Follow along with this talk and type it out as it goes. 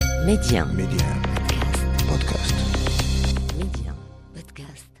Média. Podcast. Média.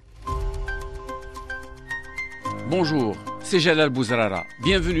 Podcast. Bonjour, c'est Jalal Bouzrara.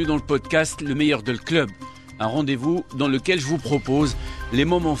 Bienvenue dans le podcast Le meilleur de le club. Un rendez-vous dans lequel je vous propose les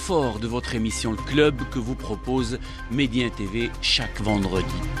moments forts de votre émission Le Club que vous propose Média TV chaque vendredi.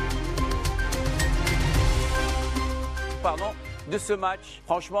 Pardon, de ce match,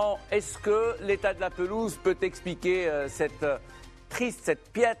 franchement, est-ce que l'état de la pelouse peut expliquer cette triste,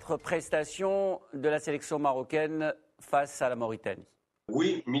 cette piètre prestation de la sélection marocaine face à la Mauritanie?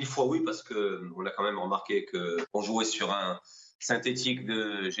 Oui, 1000 fois oui, parce qu'on a quand même remarqué qu'on jouait sur un synthétique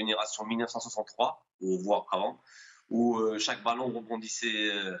de génération 1963, ou voire avant, où chaque ballon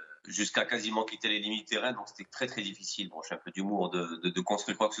rebondissait jusqu'à quasiment quitter les limites terrain, donc c'était très très difficile. Bon, j'ai un peu d'humour de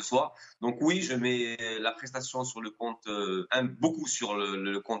construire quoi que ce soit. Donc oui, je mets la prestation sur le compte, beaucoup sur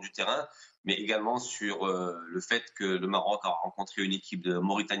le compte du terrain, mais également sur le fait que le Maroc a rencontré une équipe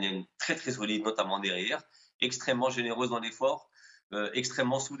mauritanienne très très solide, notamment derrière, extrêmement généreuse dans l'effort,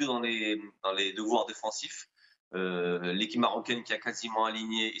 extrêmement soudée dans les devoirs défensifs. L'équipe marocaine qui a quasiment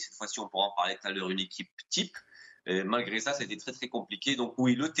aligné, et cette fois-ci on pourra en parler tout à l'heure, une équipe type. Et malgré ça, ça a été très très compliqué. Donc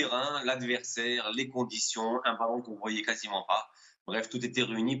oui, le terrain, l'adversaire, les conditions, un ballon qu'on ne voyait quasiment pas. Bref, tout était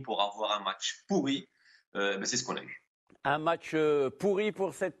réuni pour avoir un match pourri. C'est ce qu'on a eu. Un match pourri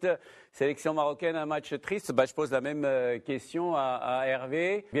pour cette sélection marocaine, un match triste. Je pose la même question à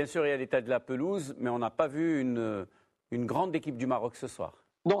Hervé. Bien sûr, il y a l'état de la pelouse, mais on n'a pas vu une grande équipe du Maroc ce soir.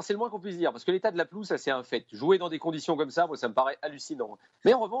 Non, c'est le moins qu'on puisse dire, parce que l'état de la pelouse, ça c'est un fait. Jouer dans des conditions comme ça, moi, ça me paraît hallucinant.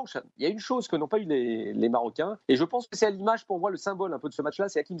 Mais en revanche, il y a une chose que n'ont pas eu les Marocains, et je pense que c'est à l'image, pour moi, le symbole un peu de ce match-là,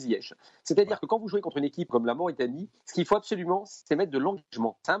 c'est Hakim Ziyech. C'est-à-dire que quand vous jouez contre une équipe comme la Mauritanie, ce qu'il faut absolument, c'est mettre de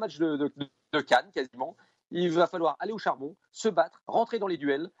l'engagement. C'est un match de CAN, quasiment. Il va falloir aller au charbon, se battre, rentrer dans les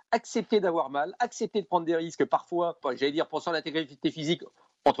duels, accepter d'avoir mal, accepter de prendre des risques, parfois, j'allais dire, pensant à l'intégrité physique,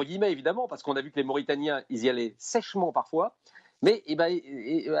 entre guillemets, évidemment, parce qu'on a vu que les Mauritaniens, ils y allaient sèchement parfois. Mais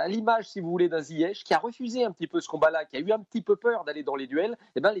à l'image, si vous voulez, d'un Zyach qui a refusé un petit peu ce combat-là, qui a eu un petit peu peur d'aller dans les duels,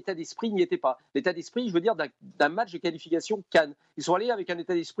 l'état d'esprit n'y était pas. L'état d'esprit, je veux dire, d'un match de qualification CAN. Ils sont allés avec un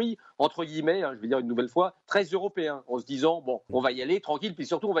état d'esprit, entre guillemets, je vais dire une nouvelle fois, très européen, en se disant, bon, on va y aller tranquille, puis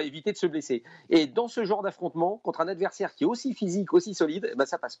surtout, on va éviter de se blesser. Et dans ce genre d'affrontement, contre un adversaire qui est aussi physique, aussi solide,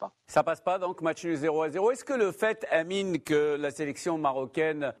 ça passe pas. Ça passe pas, donc match nul 0-0. Est-ce que le fait, Amine, que la sélection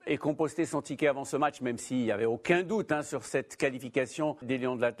marocaine ait composté son ticket avant ce match, même s'il n'y avait aucun doute sur cette qualification des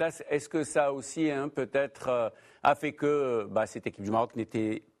Lions de l'Atlas, est-ce que ça aussi peut-être a fait que cette équipe du Maroc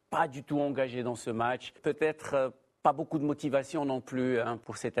n'était pas du tout engagée dans ce match, peut-être pas beaucoup de motivation non plus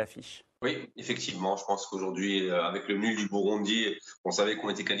pour cette affiche? Oui, effectivement, je pense qu'aujourd'hui, avec le nul du Burundi, on savait qu'on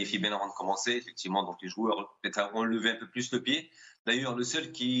était qualifié bien avant de commencer, effectivement, donc les joueurs peut-être ont levé un peu plus le pied. D'ailleurs, le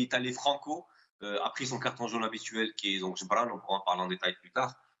seul qui est allé franco a pris son carton jaune habituel, qui est donc Jebran, on pourra en parler en détail plus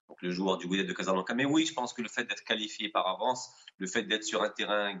tard. Donc le joueur du Wydad de Casablanca. Mais oui, je pense que le fait d'être qualifié par avance, le fait d'être sur un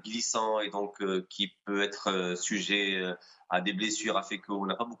terrain glissant et donc qui peut être sujet à des blessures a fait qu'on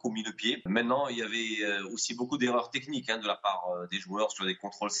n'a pas beaucoup mis le pied. Maintenant, il y avait aussi beaucoup d'erreurs techniques de la part des joueurs sur des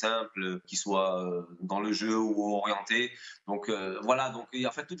contrôles simples, qui soient dans le jeu ou orientés. Donc voilà, donc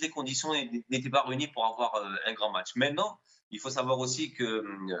en fait toutes les conditions n'étaient pas réunies pour avoir un grand match. Maintenant, il faut savoir aussi que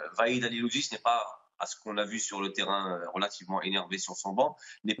Vahid Hallilhodzic n'est pas, à ce qu'on a vu sur le terrain, relativement énervé sur son banc,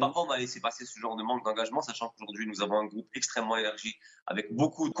 n'est pas homme à laisser passer ce genre de manque d'engagement, sachant qu'aujourd'hui nous avons un groupe extrêmement élargi avec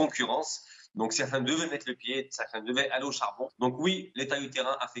beaucoup de concurrence. Donc certains devaient mettre le pied, certains devaient aller au charbon. Donc oui, l'état du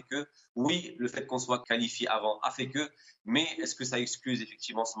terrain a fait que, oui, le fait qu'on soit qualifié avant a fait que, mais est-ce que ça excuse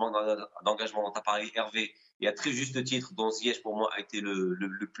effectivement ce manque d'engagement dont a parlé Hervé, et à très juste titre, dont Zyach pour moi a été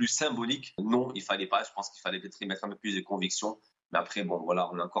le plus symbolique? Non, il fallait pas, je pense qu'il fallait peut-être y mettre un peu plus de conviction. Mais après, bon, voilà,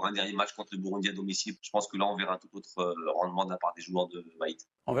 on a encore un dernier match contre le Burundi à domicile. Je pense que là, on verra un tout autre rendement de la part des joueurs de Vahid.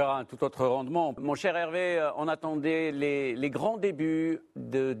 On verra un tout autre rendement. Mon cher Hervé, on attendait les grands débuts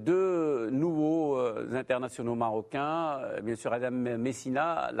de deux nouveaux internationaux marocains. Bien sûr, Adam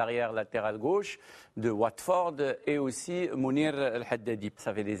Messina, l'arrière latéral gauche de Watford, et aussi Mounir El Haddadi.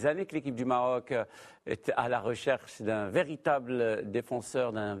 Ça fait des années que l'équipe du Maroc est à la recherche d'un véritable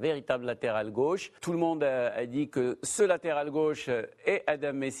défenseur, d'un véritable latéral gauche. Tout le monde a dit que ce latéral gauche est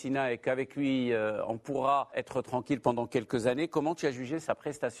Adam Messina et qu'avec lui, on pourra être tranquille pendant quelques années. Comment tu as jugé sa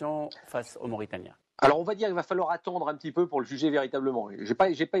prestation face aux Mauritaniens? Alors on va dire qu'il va falloir attendre un petit peu pour le juger véritablement. J'ai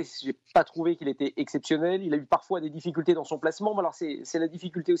pas trouvé qu'il était exceptionnel. Il a eu parfois des difficultés dans son placement, mais alors c'est la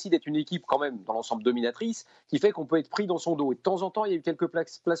difficulté aussi d'être une équipe quand même dans l'ensemble dominatrice qui fait qu'on peut être pris dans son dos. Et de temps en temps, il y a eu quelques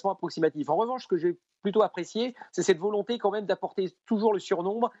placements approximatifs. En revanche, ce que j'ai plutôt apprécié, c'est cette volonté quand même d'apporter toujours le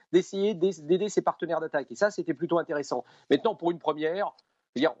surnombre, d'essayer d'aider ses partenaires d'attaque. Et ça, c'était plutôt intéressant. Maintenant, pour une première,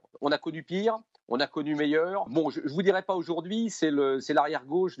 on a connu pire. On a connu meilleur. Bon, je ne vous dirai pas aujourd'hui, c'est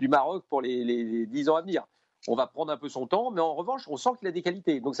l'arrière-gauche du Maroc pour les 10 ans à venir. On va prendre un peu son temps, mais en revanche, on sent qu'il a des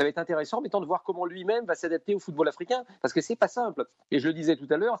qualités. Donc ça va être intéressant, maintenant de voir comment lui-même va s'adapter au football africain, parce que c'est pas simple. Et je le disais tout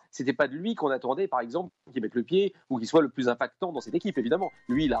à l'heure, c'était pas de lui qu'on attendait, par exemple, qu'il mette le pied ou qu'il soit le plus impactant dans cette équipe, évidemment.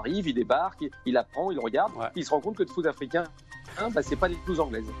 Lui, il arrive, il débarque, il apprend, il regarde, il se rend compte que le foot africain, c'est pas les pelouses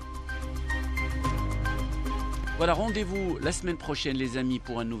anglaises. Voilà, rendez-vous la semaine prochaine, les amis,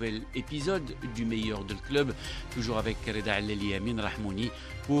 pour un nouvel épisode du meilleur de le club, toujours avec Hervé Hallilhodzic et Amine Rahmouni,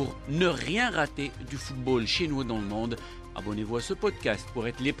 pour ne rien rater du football chez nous dans le monde. Abonnez-vous à ce podcast pour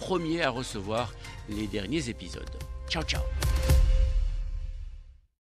être les premiers à recevoir les derniers épisodes. Ciao, ciao.